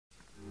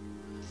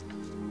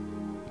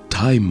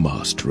time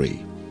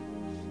mastery.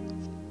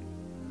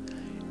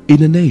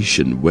 In a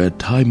nation where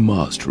time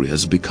mastery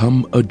has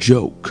become a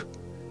joke,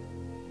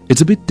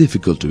 it's a bit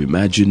difficult to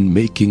imagine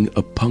making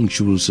a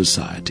punctual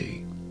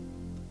society.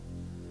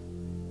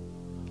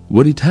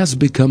 When it has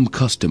become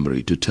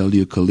customary to tell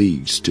your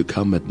colleagues to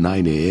come at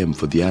 9 a.m.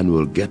 for the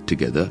annual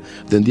get-together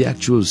than the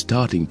actual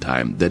starting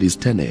time, that is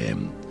 10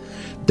 a.m.,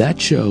 that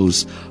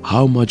shows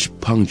how much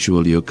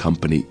punctual your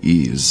company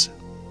is.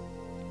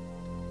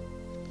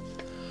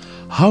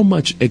 How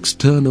much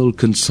external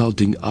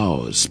consulting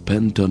hours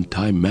spent on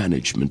time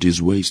management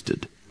is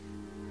wasted.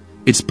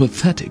 It's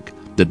pathetic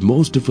that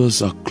most of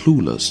us are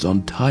clueless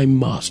on time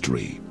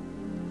mastery.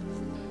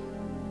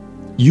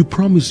 You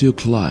promise your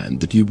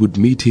client that you would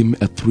meet him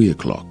at 3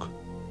 o'clock.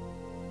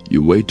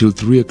 You wait till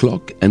 3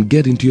 o'clock and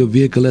get into your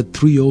vehicle at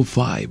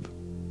 3:05.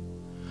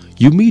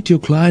 You meet your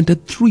client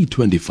at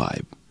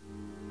 3:25.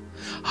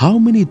 How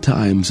many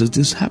times has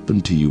this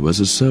happened to you as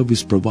a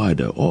service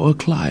provider or a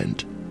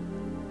client?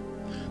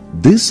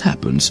 This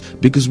happens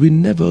because we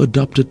never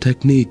adopt a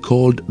technique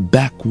called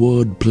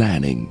backward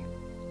planning.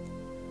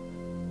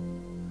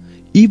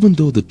 Even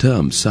though the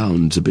term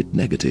sounds a bit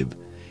negative,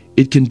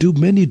 it can do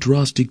many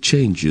drastic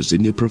changes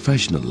in your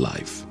professional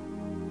life.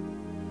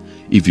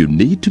 If you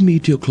need to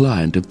meet your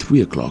client at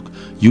 3 o'clock,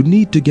 you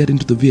need to get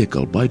into the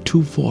vehicle by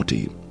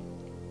 2:40.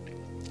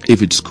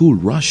 If it's school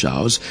rush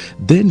hours,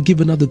 then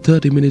give another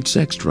 30 minutes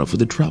extra for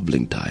the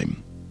traveling time.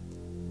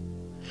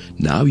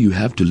 Now you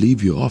have to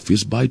leave your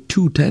office by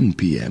 2:10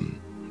 p.m.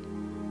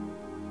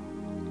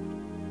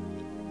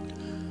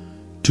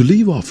 To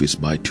leave office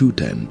by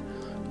 2:10,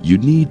 you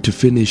need to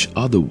finish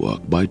other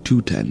work by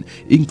 2:10,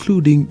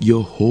 including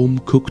your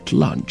home-cooked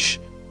lunch.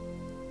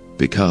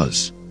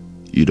 Because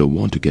you don't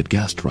want to get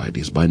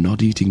gastritis by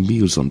not eating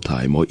meals on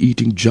time or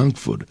eating junk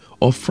food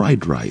or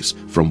fried rice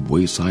from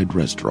wayside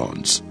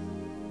restaurants.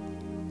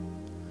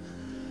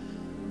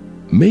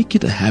 Make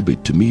it a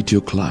habit to meet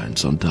your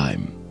clients on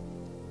time.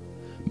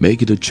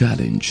 Make it a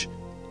challenge,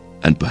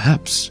 and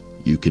perhaps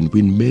you can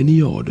win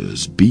many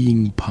orders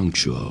being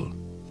punctual.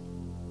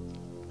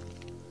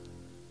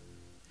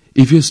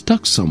 If you're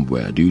stuck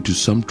somewhere due to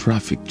some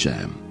traffic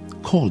jam,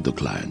 call the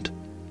client.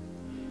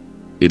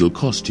 It'll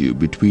cost you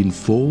between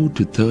 4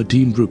 to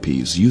 13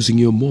 rupees using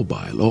your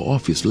mobile or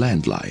office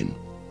landline.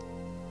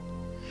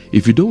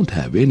 If you don't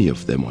have any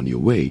of them on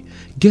your way,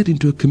 get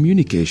into a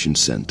communication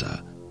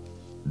center.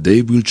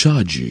 They will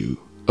charge you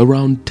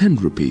around 10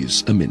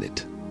 rupees a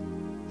minute.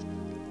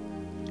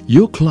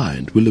 Your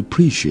client will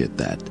appreciate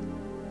that,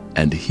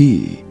 and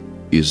he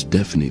is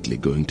definitely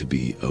going to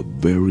be a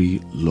very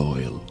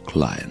loyal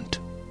client.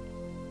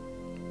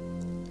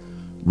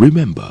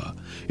 Remember,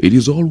 it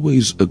is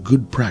always a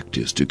good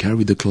practice to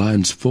carry the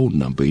client's phone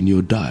number in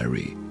your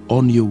diary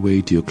on your way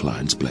to your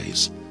client's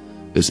place,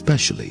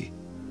 especially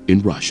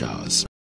in rush hours.